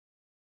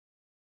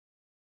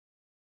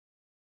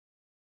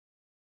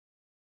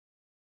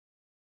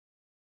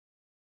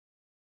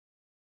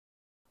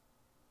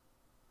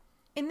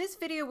In this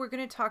video, we're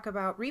going to talk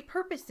about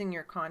repurposing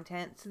your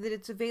content so that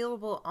it's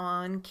available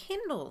on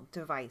Kindle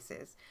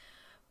devices.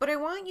 But I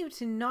want you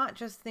to not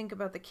just think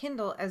about the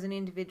Kindle as an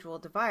individual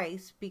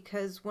device,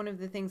 because one of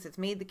the things that's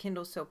made the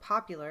Kindle so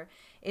popular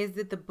is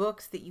that the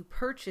books that you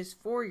purchase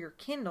for your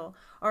Kindle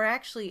are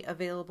actually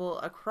available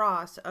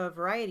across a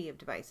variety of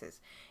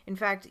devices. In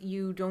fact,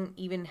 you don't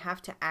even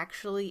have to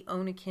actually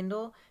own a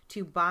Kindle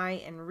to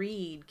buy and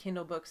read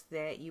Kindle books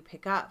that you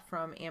pick up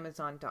from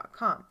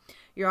Amazon.com.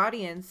 Your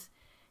audience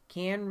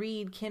can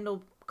read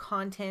Kindle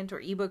content or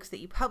ebooks that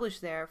you publish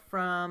there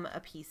from a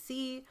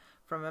PC,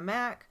 from a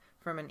Mac,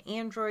 from an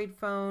Android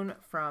phone,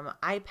 from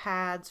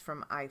iPads,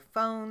 from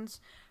iPhones,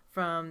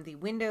 from the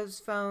Windows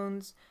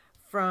phones,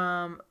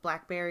 from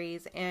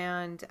Blackberries,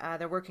 and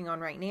they're working on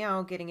right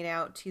now getting it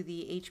out to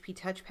the HP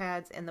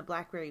touchpads and the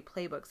BlackBerry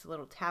Playbooks, the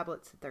little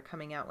tablets that they're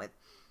coming out with.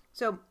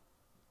 So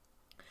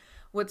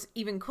what's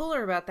even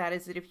cooler about that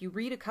is that if you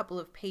read a couple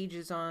of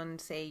pages on,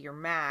 say, your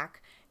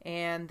Mac,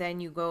 and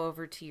then you go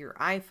over to your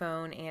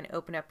iPhone and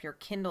open up your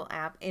Kindle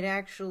app, it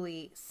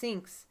actually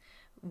syncs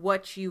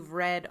what you've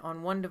read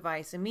on one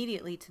device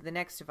immediately to the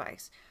next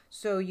device.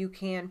 So you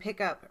can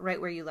pick up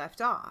right where you left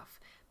off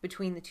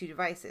between the two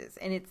devices.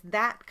 And it's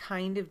that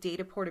kind of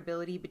data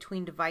portability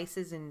between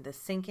devices and the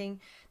syncing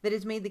that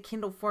has made the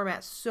Kindle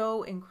format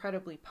so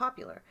incredibly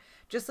popular.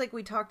 Just like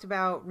we talked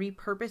about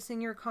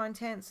repurposing your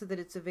content so that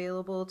it's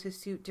available to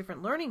suit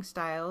different learning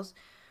styles,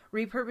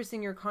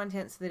 repurposing your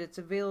content so that it's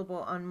available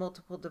on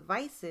multiple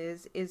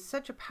devices is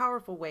such a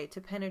powerful way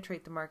to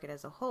penetrate the market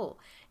as a whole.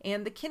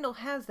 And the Kindle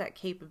has that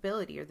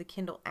capability, or the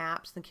Kindle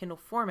apps, the Kindle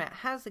format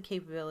has the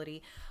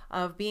capability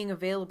of being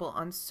available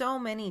on so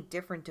many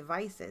different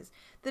devices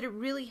that it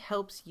really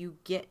helps you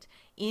get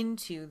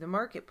into the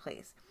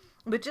marketplace.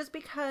 But just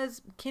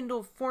because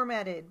Kindle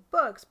formatted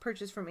books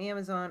purchased from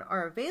Amazon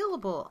are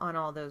available on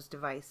all those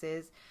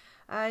devices,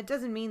 it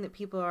doesn't mean that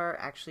people are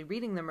actually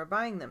reading them or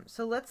buying them.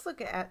 So let's look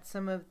at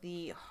some of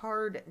the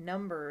hard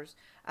numbers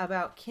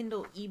about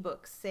Kindle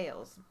ebook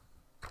sales.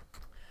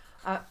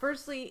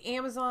 Firstly,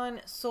 Amazon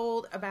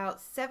sold about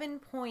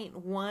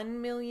 7.1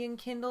 million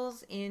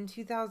Kindles in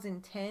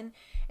 2010,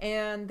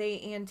 and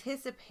they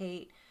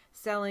anticipate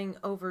selling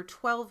over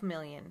 12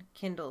 million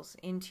Kindles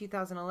in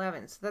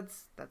 2011. So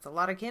that's a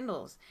lot of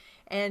Kindles.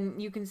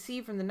 And you can see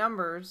from the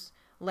numbers,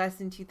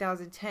 less in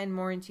 2010,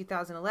 more in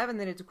 2011,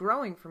 that it's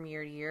growing from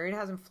year to year. It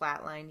hasn't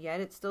flatlined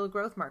yet. It's still a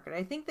growth market.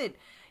 I think that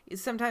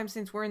sometimes,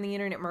 since we're in the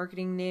internet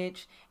marketing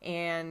niche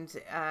and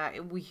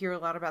we hear a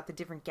lot about the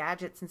different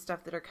gadgets and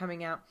stuff that are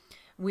coming out,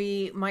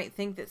 we might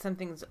think that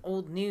something's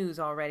old news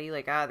already,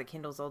 like, the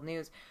Kindle's old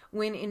news,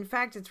 when in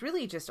fact it's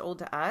really just old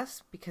to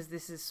us, because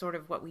this is sort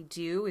of what we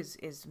do,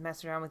 is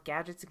mess around with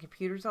gadgets and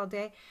computers all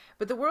day.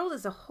 But the world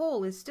as a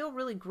whole is still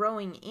really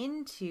growing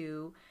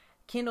into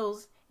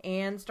Kindles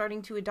and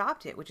starting to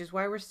adopt it, which is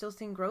why we're still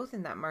seeing growth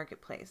in that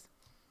marketplace.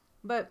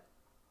 But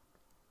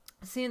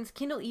since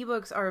Kindle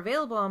ebooks are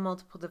available on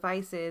multiple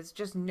devices,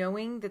 just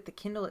knowing that the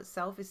Kindle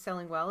itself is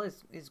selling well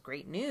is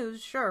great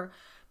news, sure,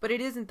 but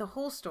it isn't the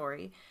whole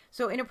story.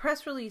 So in a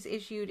press release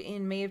issued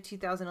in May of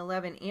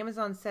 2011,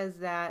 Amazon says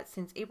that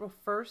since April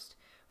 1st,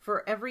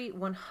 for every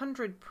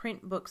 100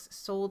 print books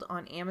sold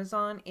on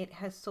Amazon, it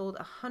has sold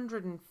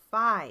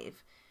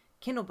 105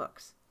 Kindle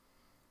books.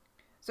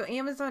 So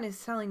Amazon is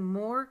selling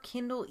more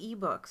Kindle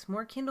ebooks,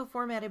 more Kindle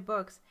formatted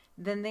books,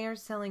 than they are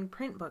selling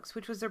print books,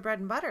 which was their bread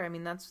and butter. I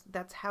mean,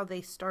 that's how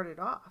they started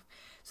off.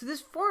 So this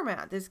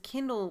format, this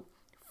Kindle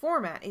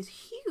format,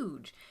 is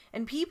huge,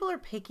 and people are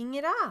picking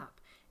it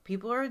up.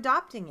 People are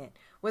adopting it.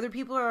 Whether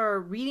people are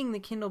reading the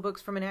Kindle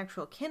books from an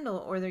actual Kindle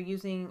or they're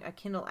using a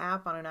Kindle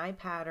app on an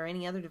iPad or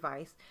any other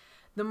device,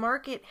 the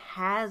market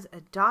has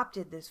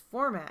adopted this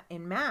format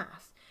en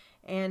masse.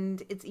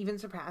 And it's even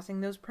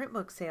surpassing those print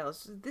book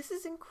sales. This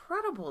is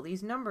incredible.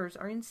 These numbers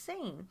are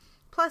insane.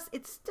 Plus,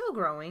 it's still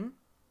growing.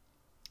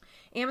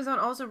 Amazon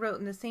also wrote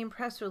in the same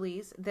press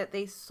release that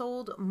they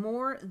sold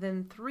more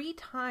than 3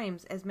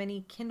 times as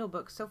many Kindle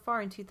books so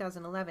far in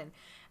 2011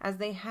 as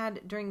they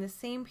had during the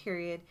same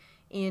period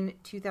in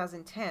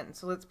 2010.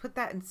 So let's put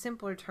that in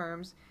simpler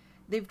terms.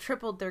 They've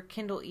tripled their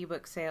Kindle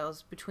ebook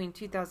sales between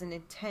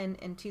 2010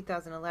 and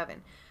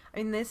 2011. I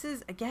mean, this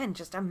is, again,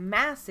 just a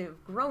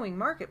massive growing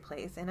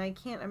marketplace, and I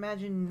can't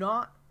imagine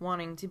not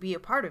wanting to be a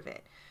part of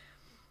it.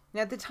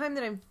 Now, at the time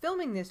that I'm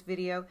filming this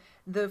video,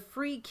 the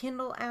free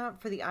Kindle app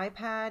for the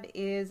iPad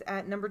is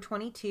at number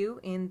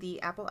 22 in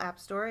the Apple App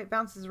Store. It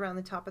bounces around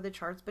the top of the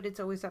charts, but it's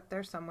always up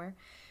there somewhere.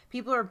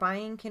 People are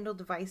buying Kindle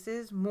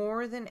devices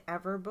more than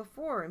ever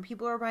before, and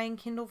people are buying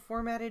Kindle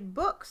formatted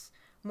books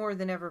more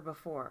than ever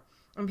before.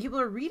 And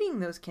people are reading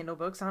those Kindle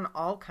books on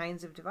all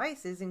kinds of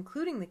devices,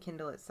 including the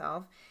Kindle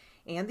itself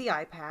and the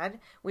iPad,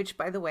 which,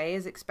 by the way,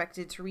 is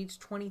expected to reach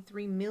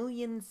 23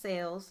 million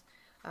sales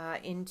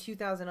in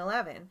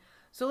 2011.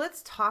 So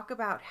let's talk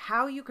about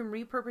how you can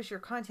repurpose your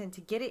content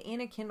to get it in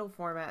a Kindle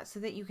format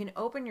so that you can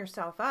open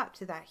yourself up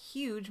to that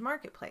huge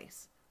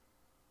marketplace.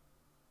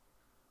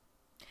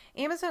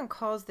 Amazon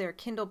calls their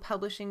Kindle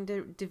publishing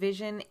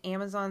division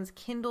Amazon's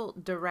Kindle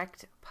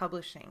Direct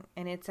Publishing,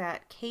 and it's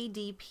at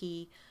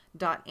kdp.com.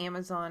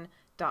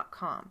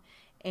 kindle.amazon.com.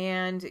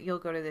 And you'll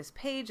go to this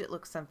page. It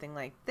looks something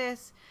like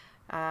this.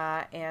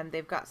 And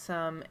they've got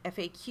some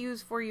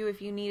FAQs for you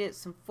if you need it,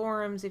 some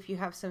forums if you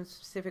have some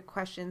specific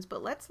questions.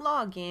 But let's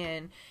log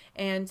in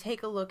and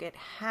take a look at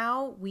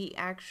how we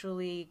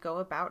actually go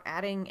about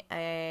adding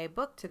a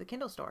book to the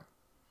Kindle store.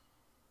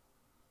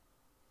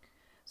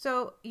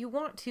 So you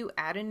want to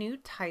add a new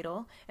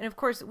title, and of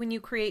course when you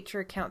create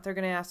your account they're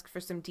going to ask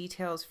for some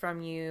details from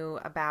you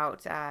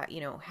about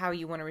how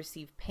you want to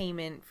receive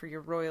payment for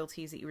your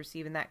royalties that you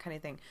receive and that kind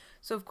of thing.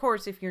 So of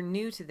course if you're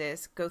new to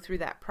this, go through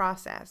that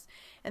process,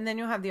 and then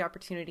you'll have the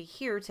opportunity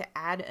here to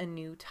add a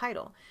new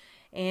title.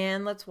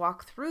 And let's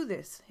walk through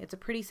this. It's a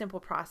pretty simple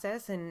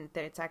process, and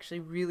that it's actually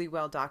really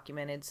well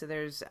documented, so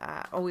there's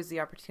always the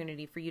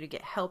opportunity for you to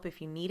get help if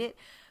you need it.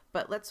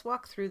 But let's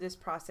walk through this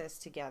process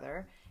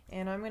together.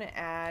 And I'm going to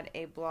add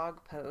a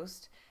blog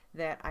post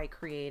that I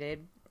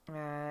created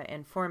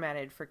and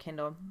formatted for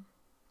Kindle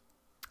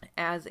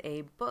as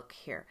a book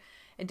here.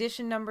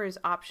 Edition number is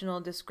optional.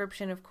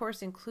 Description, of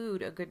course,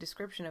 include a good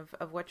description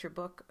of what your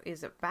book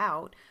is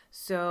about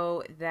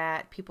so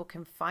that people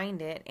can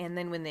find it. And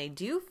then when they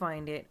do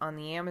find it on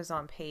the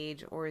Amazon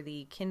page or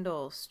the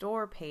Kindle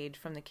store page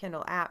from the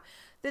Kindle app,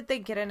 that they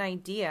get an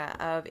idea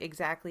of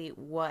exactly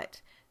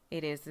what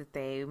it is that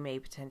they may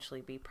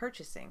potentially be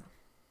purchasing.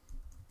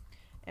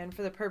 And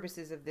for the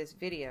purposes of this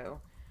video,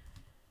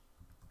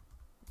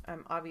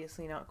 I'm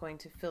obviously not going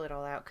to fill it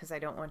all out because I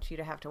don't want you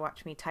to have to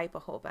watch me type a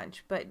whole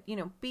bunch. But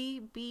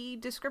be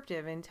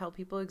descriptive and tell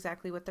people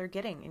exactly what they're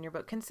getting in your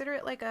book. Consider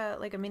it like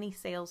a mini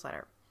sales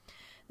letter.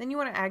 Then you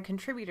want to add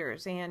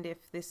contributors, and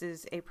if this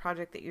is a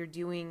project that you're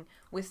doing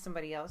with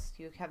somebody else,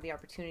 you have the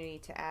opportunity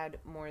to add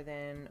more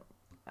than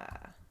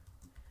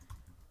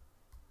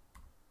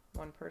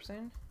one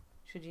person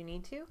should you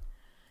need to.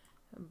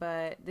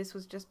 But this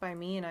was just by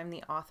me, and I'm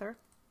the author.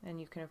 And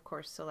you can, of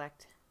course,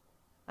 select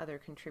other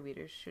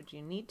contributors should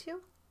you need to.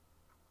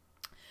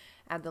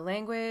 Add the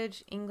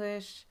language,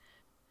 English,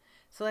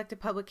 select a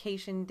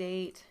publication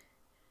date,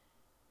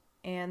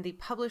 and the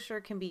publisher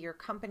can be your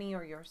company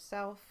or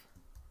yourself.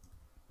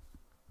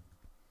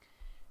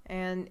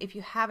 And if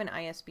you have an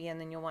ISBN,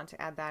 then you'll want to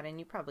add that, and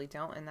you probably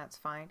don't, and that's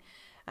fine.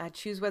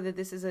 Choose whether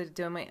this is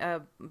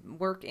a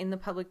work in the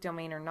public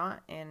domain or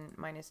not, and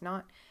mine is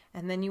not.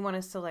 And then you want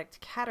to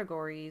select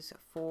categories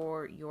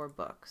for your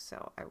book.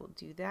 So I will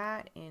do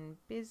that in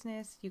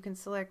business. You can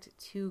select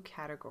 2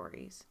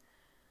 categories.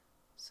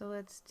 So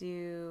let's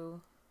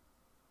do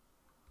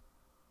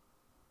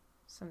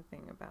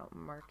something about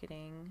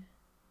marketing.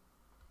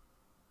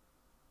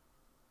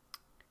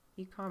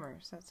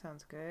 E-commerce, that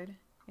sounds good.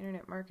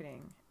 Internet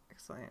marketing,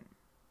 excellent.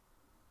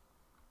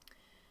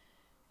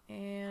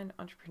 And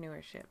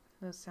entrepreneurship.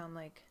 Those sound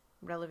like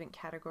relevant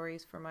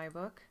categories for my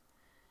book.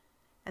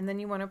 And then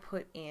you want to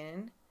put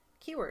in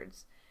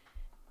keywords.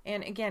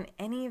 And again,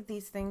 any of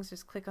these things,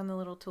 just click on the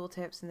little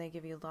tooltips and they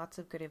give you lots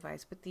of good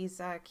advice. But these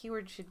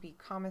keywords should be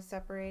comma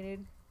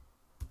separated.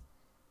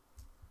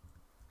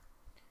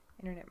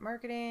 Internet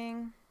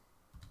marketing.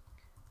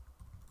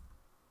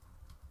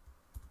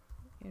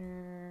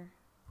 Internet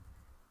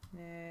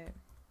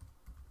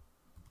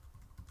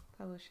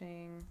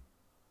publishing.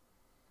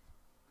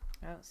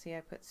 Oh, see,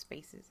 I put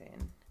spaces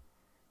in.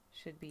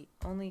 Should be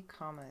only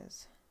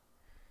commas.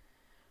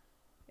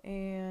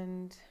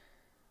 And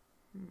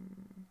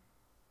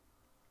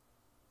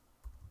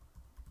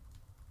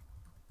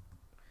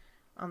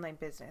online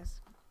business.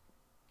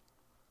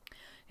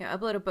 Now,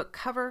 upload a book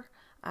cover.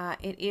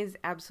 It is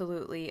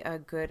absolutely a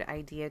good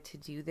idea to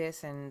do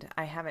this, and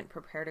I haven't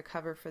prepared a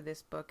cover for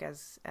this book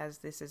as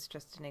this is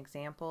just an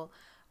example,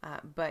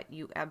 but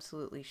you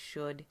absolutely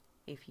should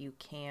if you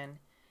can.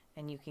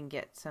 And you can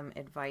get some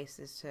advice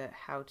as to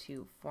how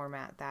to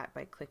format that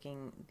by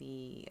clicking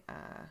the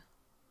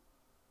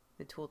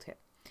tooltip.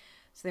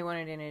 So they want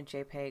it in a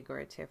JPEG or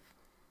a TIFF,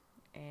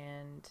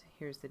 and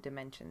here's the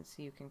dimensions.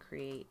 So you can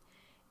create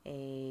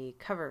a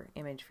cover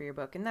image for your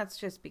book, and that's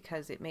just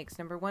because it makes,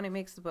 number one, it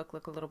makes the book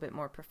look a little bit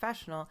more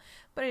professional,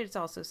 but it's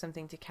also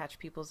something to catch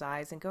people's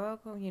eyes and go,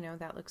 oh, you know,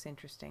 that looks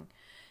interesting.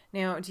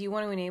 Now, do you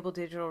want to enable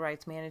digital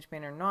rights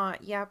management or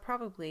not? Yeah,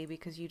 probably,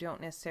 because you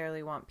don't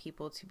necessarily want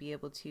people to be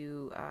able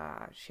to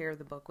share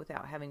the book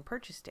without having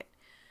purchased it.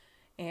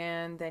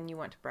 And then you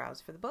want to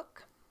browse for the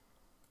book.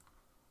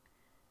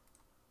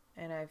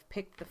 And I've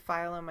picked the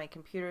file on my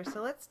computer.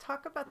 So let's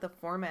talk about the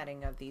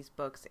formatting of these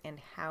books and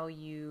how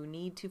you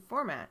need to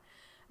format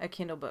a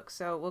Kindle book.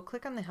 So we'll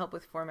click on the Help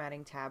with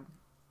Formatting tab.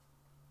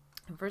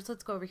 And first,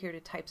 let's go over here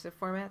to types of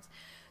formats.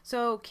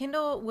 So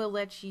Kindle will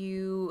let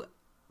you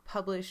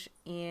publish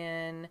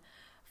in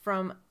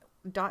from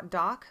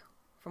 .doc,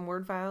 from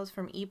Word files,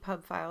 from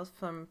EPUB files,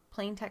 from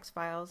plain text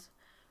files,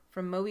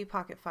 from Mobi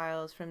Pocket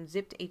files, from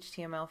zipped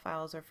HTML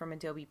files, or from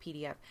Adobe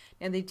PDF.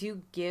 Now, they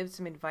do give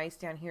some advice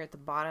down here at the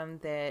bottom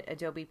that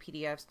Adobe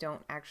PDFs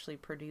don't actually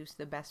produce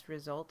the best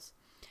results,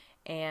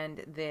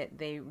 and that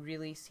they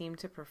really seem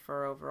to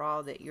prefer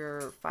overall that your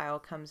file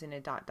comes in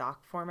a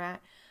 .doc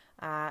format.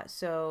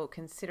 So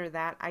consider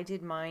that. I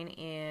did mine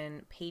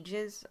in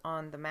Pages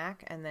on the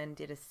Mac and then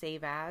did a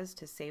save as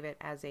to save it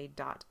as a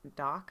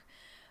 .doc.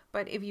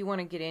 But if you want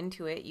to get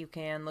into it, you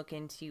can look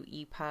into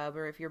EPUB,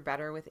 or if you're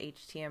better with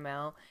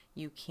HTML,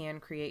 you can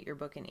create your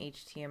book in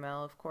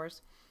HTML, of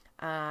course.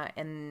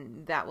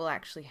 And that will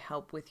actually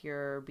help with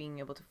your being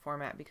able to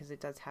format, because it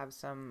does have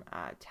some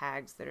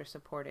tags that are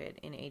supported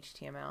in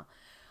HTML.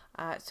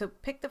 So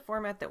pick the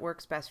format that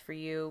works best for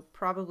you.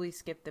 Probably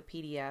skip the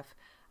PDF.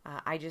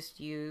 I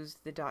just use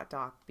the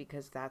 .doc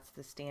because that's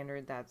the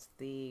standard, that's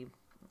the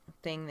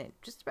thing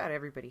that just about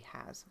everybody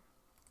has.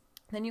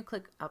 Then you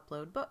click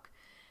Upload Book,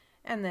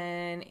 and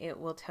then it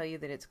will tell you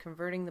that it's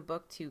converting the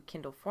book to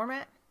Kindle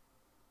format,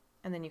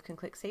 and then you can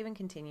click Save and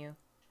Continue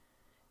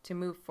to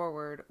move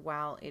forward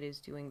while it is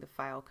doing the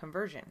file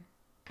conversion.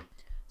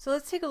 So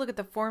let's take a look at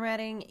the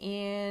formatting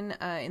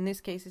in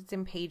this case it's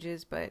in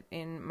Pages, but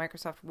in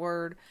Microsoft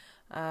Word,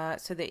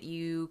 so that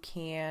you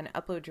can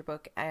upload your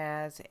book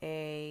as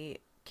a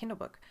Kindle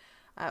book.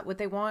 What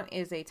they want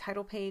is a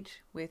title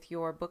page with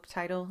your book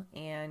title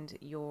and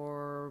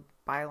your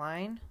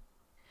byline.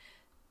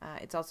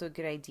 It's also a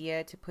good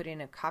idea to put in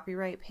a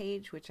copyright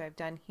page, which I've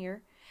done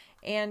here.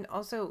 And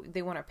also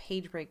they want a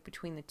page break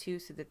between the two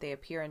so that they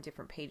appear on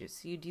different pages.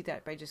 So you do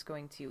that by just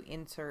going to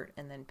Insert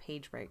and then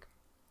Page Break.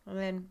 And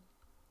then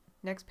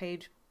next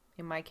page,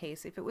 in my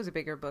case, if it was a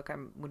bigger book, I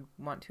would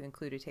want to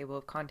include a table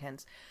of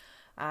contents.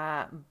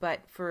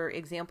 But for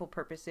example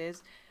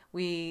purposes,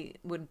 we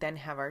would then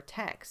have our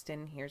text,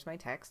 and here's my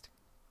text.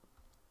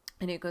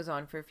 And it goes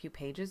on for a few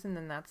pages, and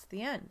then that's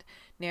the end.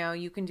 Now,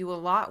 you can do a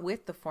lot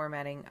with the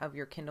formatting of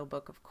your Kindle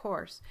book, of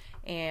course,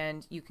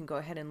 and you can go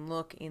ahead and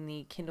look in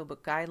the Kindle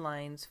book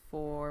guidelines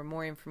for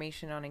more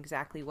information on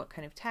exactly what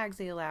kind of tags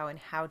they allow and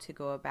how to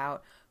go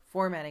about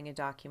formatting a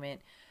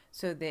document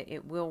so that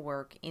it will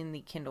work in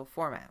the Kindle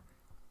format.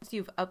 Once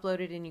you've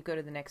uploaded and you go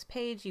to the next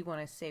page, you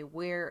want to say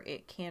where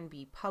it can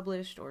be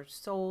published or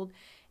sold.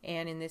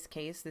 And in this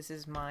case, this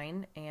is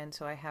mine, and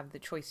so I have the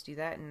choice to do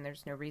that, and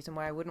there's no reason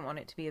why I wouldn't want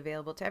it to be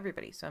available to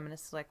everybody. So I'm going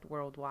to select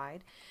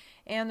worldwide.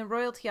 And the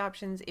royalty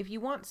options, if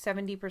you want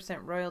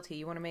 70% royalty,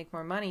 you want to make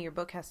more money, your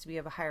book has to be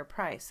of a higher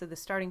price. So the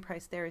starting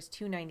price there is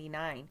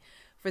 $2.99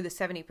 for the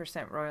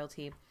 70%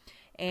 royalty.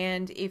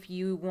 And if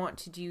you want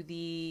to do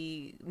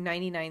the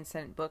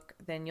 99-cent book,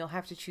 then you'll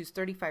have to choose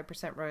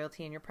 35%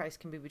 royalty, and your price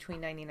can be between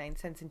 99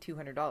 cents and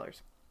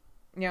 $200.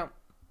 Now,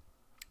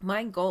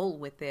 my goal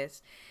with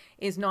this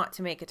is not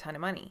to make a ton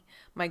of money.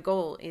 My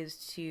goal is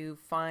to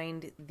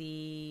find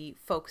the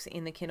folks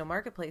in the Kindle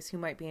marketplace who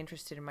might be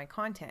interested in my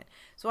content.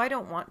 So I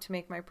don't want to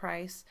make my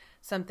price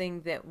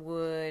something that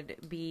would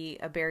be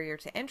a barrier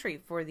to entry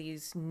for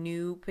these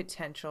new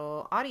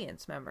potential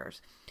audience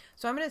members.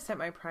 So I'm going to set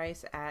my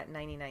price at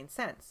 99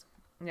 cents.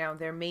 Now,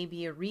 there may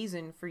be a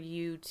reason for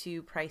you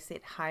to price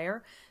it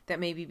higher. That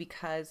may be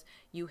because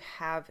you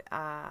have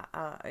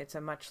it's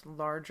a much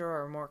larger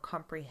or more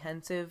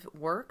comprehensive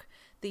work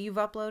that you've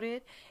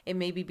uploaded. It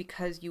may be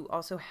because you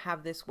also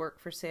have this work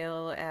for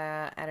sale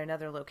at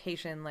another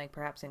location, like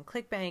perhaps in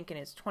ClickBank, and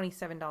it's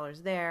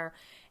 $27 there,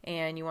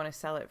 and you want to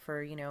sell it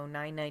for,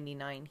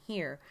 $9.99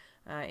 here.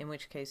 In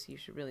which case you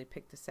should really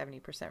pick the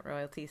 70%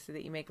 royalty so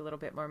that you make a little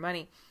bit more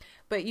money.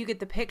 But you get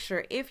the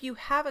picture. If you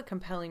have a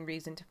compelling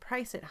reason to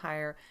price it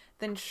higher,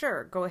 then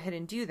sure, go ahead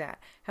and do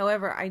that.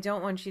 However, I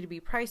don't want you to be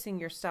pricing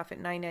your stuff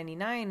at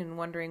 $9.99 and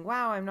wondering,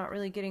 wow, I'm not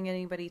really getting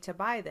anybody to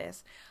buy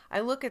this. I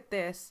look at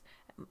this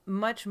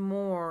much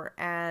more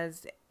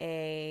as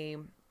a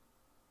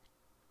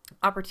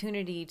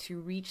opportunity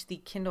to reach the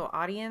Kindle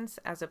audience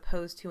as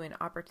opposed to an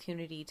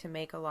opportunity to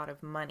make a lot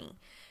of money,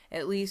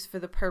 at least for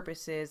the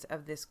purposes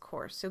of this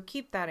course. So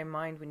keep that in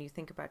mind when you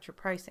think about your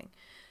pricing.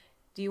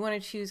 Do you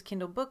want to choose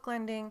Kindle book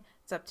lending?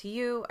 It's up to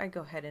you. I go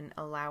ahead and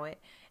allow it.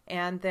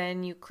 And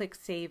then you click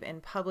Save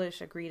and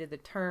Publish, agree to the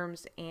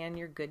terms, and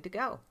you're good to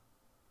go.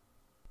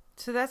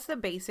 So that's the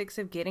basics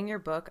of getting your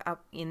book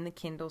up in the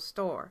Kindle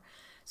store.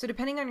 So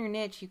depending on your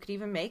niche, you could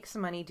even make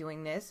some money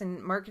doing this,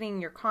 and marketing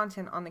your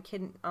content on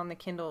the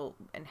Kindle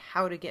and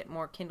how to get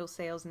more Kindle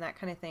sales and that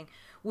kind of thing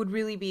would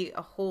really be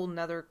a whole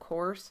nother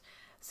course.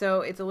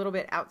 So it's a little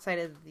bit outside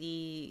of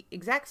the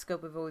exact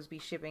scope of OSB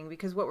shipping,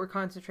 because what we're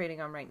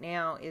concentrating on right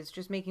now is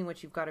just making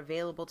what you've got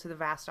available to the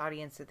vast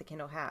audience that the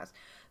Kindle has.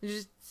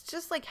 It's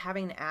just like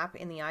having an app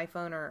in the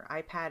iPhone or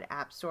iPad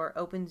app store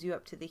opens you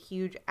up to the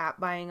huge app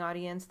buying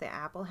audience that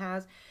Apple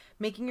has.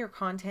 Making your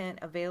content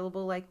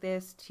available like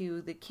this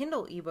to the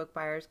Kindle ebook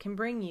buyers can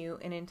bring you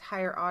an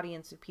entire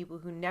audience of people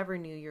who never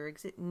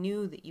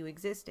knew that you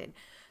existed.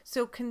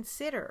 So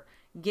consider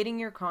getting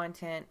your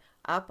content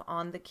up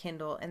on the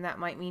Kindle, and that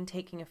might mean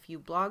taking a few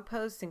blog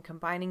posts and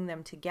combining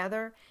them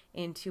together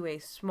into a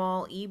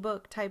small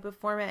ebook type of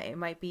format. It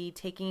might be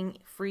taking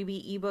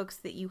freebie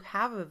ebooks that you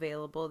have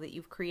available that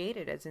you've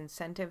created as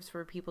incentives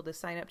for people to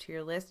sign up to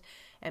your list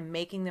and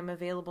making them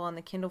available on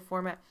the Kindle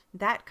format,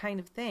 that kind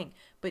of thing.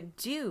 But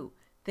do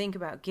think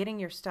about getting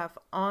your stuff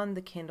on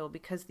the Kindle,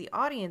 because the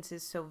audience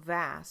is so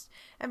vast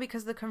and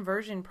because the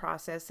conversion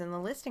process and the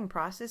listing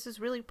process is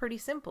really pretty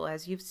simple,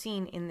 as you've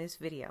seen in this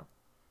video.